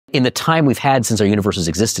In the time we've had since our universe has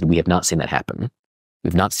existed, we have not seen that happen.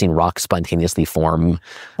 We've not seen rocks spontaneously form.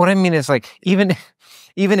 What I mean is, like, even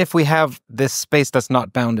if we have this space that's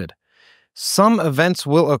not bounded, some events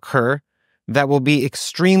will occur that will be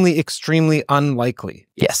extremely, extremely unlikely.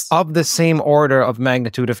 Yes. Of the same order of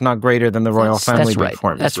magnitude, if not greater than the royal family being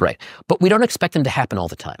formed. That's right. But we don't expect them to happen all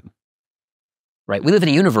the time. Right? We live in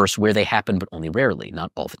a universe where they happen, but only rarely,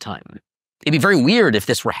 not all the time. It'd be very weird if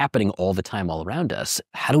this were happening all the time all around us.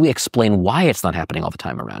 How do we explain why it's not happening all the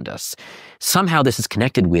time around us? Somehow this is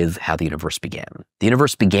connected with how the universe began. The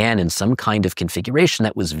universe began in some kind of configuration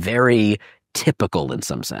that was very typical in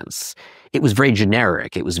some sense. It was very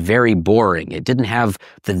generic. It was very boring. It didn't have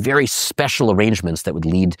the very special arrangements that would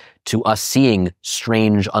lead to us seeing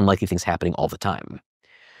strange, unlikely things happening all the time.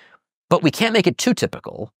 But we can't make it too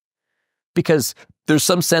typical, because there's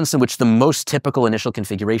some sense in which the most typical initial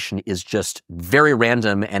configuration is just very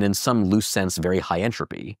random and in some loose sense very high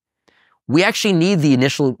entropy. We actually need the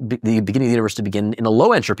beginning of the universe to begin in a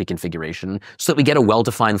low entropy configuration so that we get a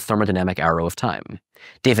well-defined thermodynamic arrow of time.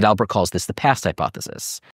 David Albert calls this the past hypothesis.